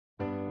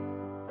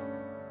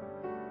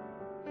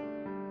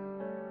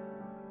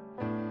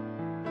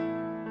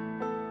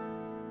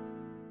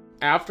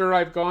after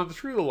I've gone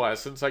through the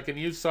lessons, I can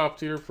use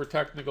SofTutor for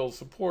technical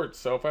support.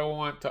 So if I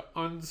want to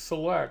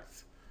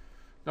unselect,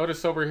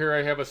 notice over here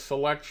I have a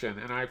selection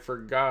and I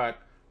forgot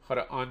how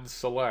to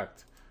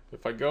unselect.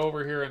 If I go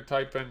over here and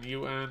type in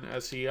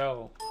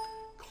UNSEL,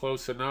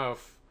 close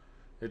enough,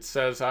 it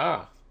says,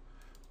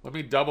 let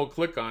me double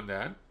click on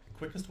that. The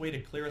quickest way to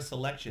clear a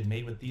selection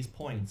made with these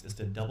points is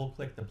to double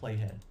click the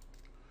playhead.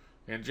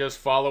 And just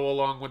follow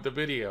along with the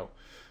video.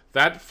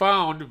 That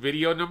found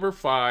video number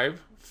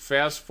 5,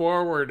 fast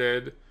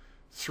forwarded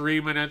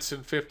 3 minutes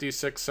and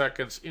 56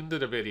 seconds into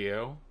the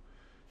video,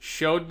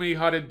 showed me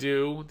how to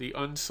do the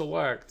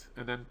unselect,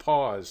 and then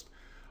paused,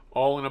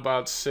 all in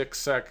about 6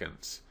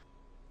 seconds.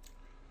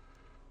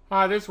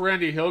 Hi, this is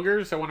Randy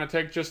Hilgers. I want to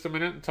take just a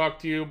minute and talk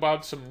to you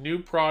about some new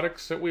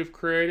products that we've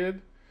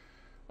created.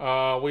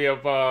 We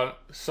have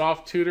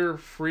SofTutor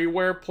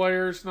freeware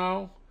players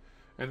now,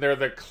 and they're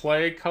the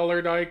clay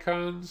colored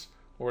icons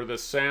or the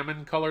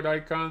salmon colored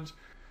icons.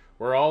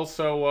 We're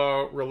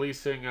also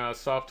releasing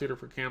SofTutor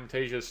for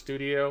Camtasia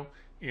Studio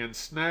and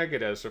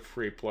Snagit as a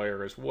free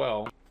player as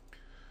well.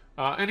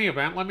 Any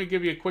event, let me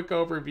give you a quick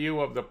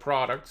overview of the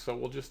product, so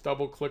we'll just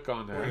double click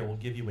on that. Or we'll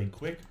give you a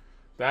quick.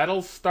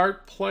 That'll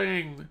start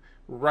playing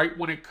right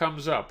when it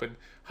comes up. And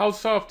how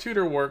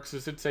SofTutor works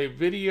is it's a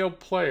video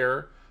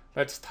player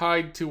that's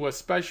tied to a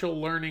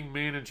special learning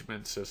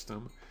management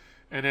system,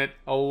 and it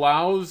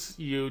allows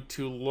you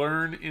to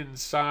learn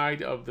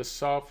inside of the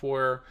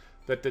software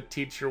that the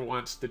teacher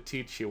wants to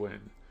teach you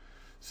in.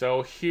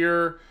 So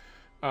here,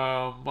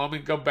 let me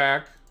go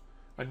back.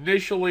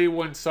 Initially,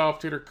 when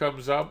SofTutor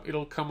comes up,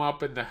 it'll come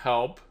up in the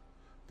help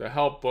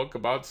book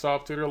about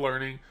SofTutor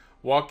learning,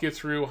 walk you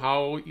through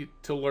how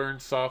to learn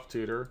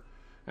SofTutor,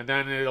 and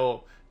then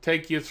it'll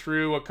take you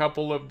through a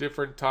couple of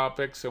different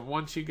topics, and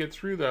once you get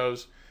through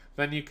those,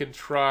 then you can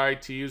try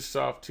to use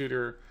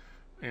SofTutor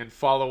and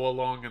follow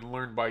along and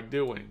learn by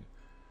doing.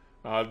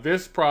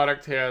 This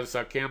product has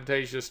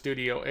Camtasia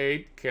Studio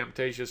 8,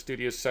 Camtasia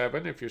Studio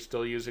 7 if you're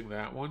still using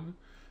that one,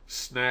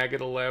 Snagit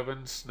 11,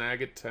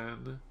 Snagit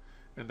 10,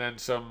 and then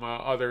some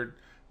other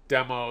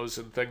demos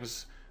and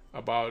things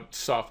about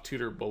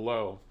SofTutor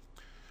below.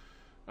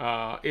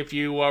 If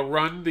you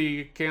run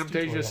the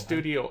Camtasia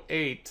Studio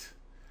 8,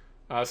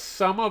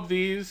 some of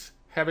these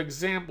have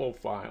example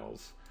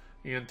files.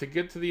 And to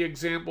get to the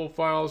example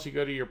files, you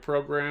go to your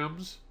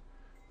programs,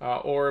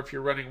 or if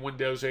you're running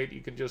Windows 8,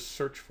 you can just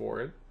search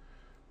for it.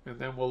 And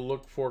then we'll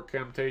look for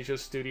Camtasia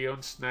Studio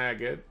and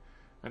Snagit.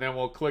 And then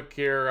we'll click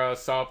here,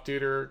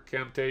 SofTutor,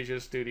 Camtasia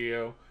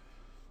Studio,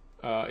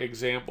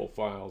 example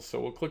files. So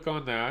we'll click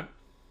on that.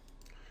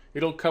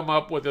 It'll come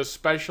up with a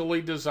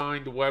specially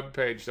designed web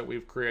page that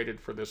we've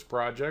created for this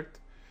project.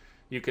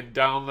 You can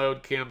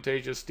download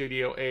Camtasia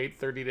Studio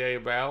 8 30-day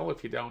eval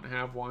if you don't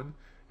have one,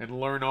 and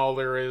learn all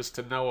there is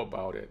to know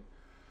about it.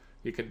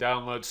 You can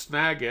download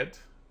Snagit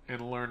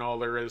and learn all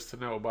there is to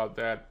know about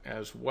that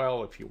as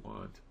well if you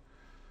want.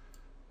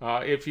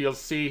 If you'll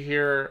see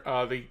here,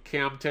 the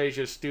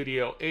Camtasia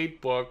Studio 8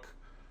 book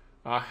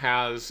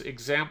has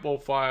example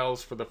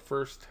files for the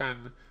first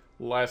 10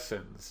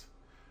 lessons.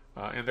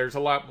 And there's a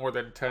lot more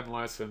than 10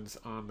 lessons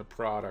on the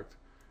product.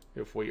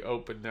 If we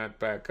open that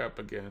back up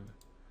again,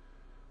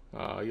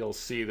 you'll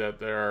see that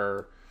there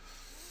are,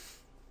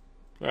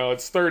 well,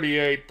 it's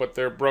 38, but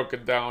they're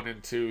broken down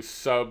into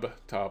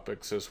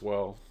subtopics as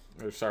well.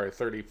 Or sorry,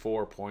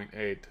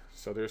 34.8.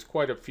 So there's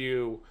quite a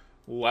few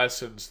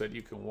lessons that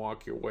you can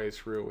walk your way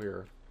through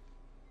here.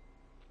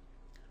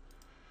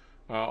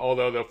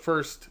 Although the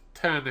first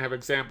 10 have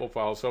example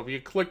files. So if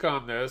you click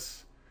on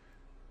this,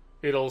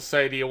 it'll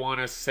say, do you want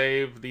to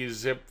save the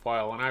zip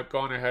file? And I've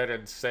gone ahead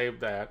and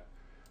saved that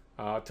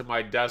to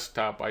my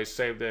desktop. I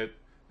saved it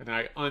and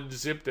I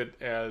unzipped it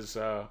as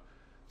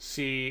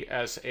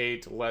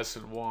CS8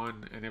 lesson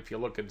 1. And if you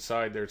look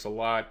inside, there's a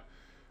lot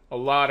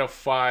of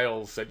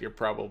files that you're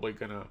probably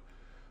going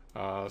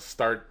to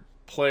start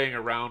playing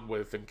around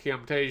with. And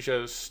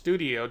Camtasia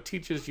Studio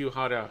teaches you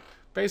how to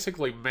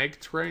basically make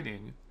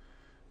training,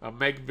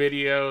 make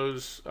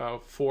videos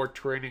for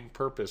training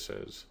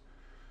purposes.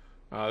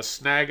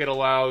 Snagit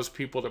allows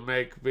people to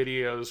make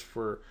videos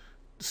for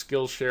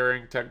skill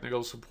sharing,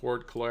 technical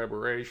support,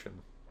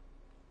 collaboration.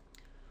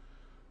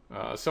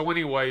 So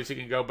anyways, you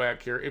can go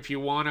back here. If you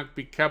want to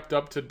be kept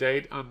up to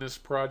date on this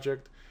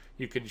project,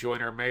 you can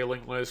join our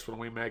mailing list. When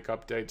we make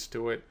updates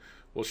to it,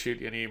 we'll shoot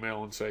you an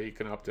email and say you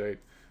can update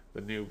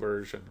the new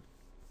version.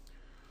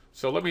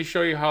 So let me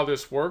show you how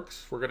this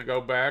works. We're going to go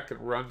back and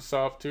run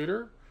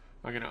SofTutor.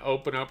 I'm going to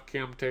open up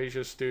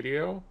Camtasia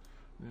Studio.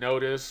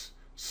 Notice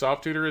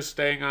SofTutor is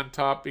staying on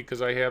top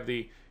because I have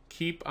the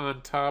Keep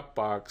on Top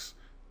box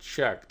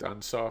checked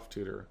on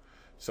SofTutor.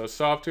 So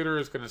SofTutor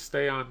is going to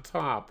stay on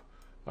top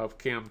of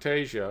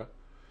Camtasia.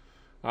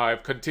 I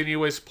have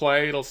continuous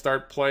play. It'll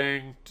start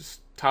playing just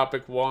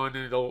topic 1,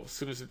 and as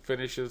soon as it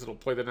finishes, it'll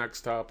play the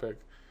next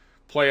topic.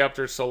 Play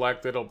after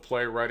select, it'll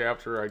play right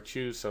after I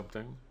choose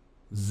something.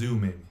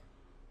 Zooming.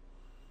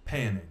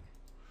 Panning.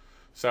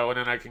 So, and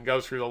then I can go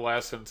through the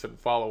lessons and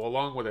follow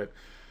along with it.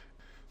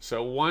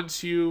 So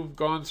once you've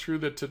gone through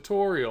the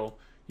tutorial,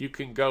 you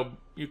can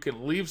you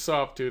can leave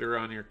SofTutor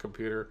on your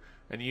computer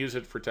and use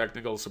it for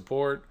technical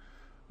support.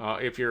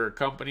 If you're a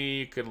company,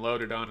 you can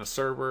load it on a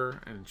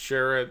server and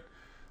share it.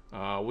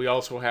 We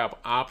also have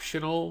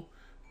optional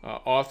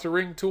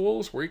authoring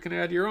tools where you can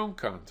add your own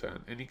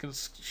content and you can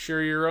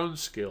share your own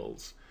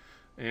skills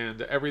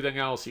and everything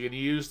else. You can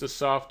use the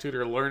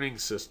SofTutor learning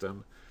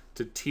system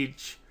to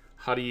teach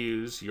how to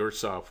use your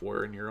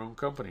software in your own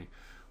company.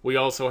 We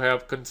also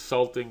have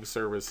consulting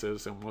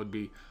services and would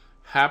be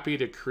happy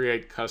to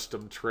create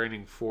custom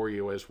training for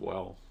you as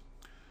well.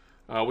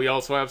 We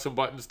also have some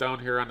buttons down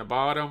here on the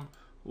bottom.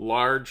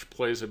 Large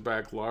plays it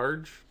back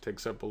large,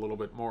 takes up a little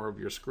bit more of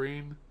your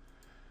screen.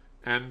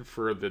 N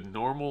for the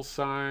normal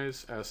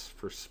size, S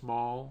for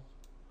small.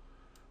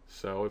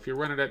 So if you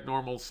run it at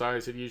normal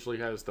size, it usually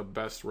has the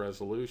best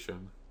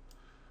resolution.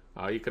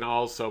 You can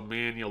also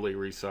manually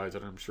resize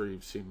it. I'm sure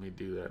you've seen me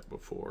do that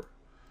before.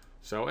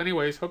 So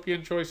anyways, hope you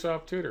enjoy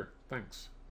SofTutor. Thanks.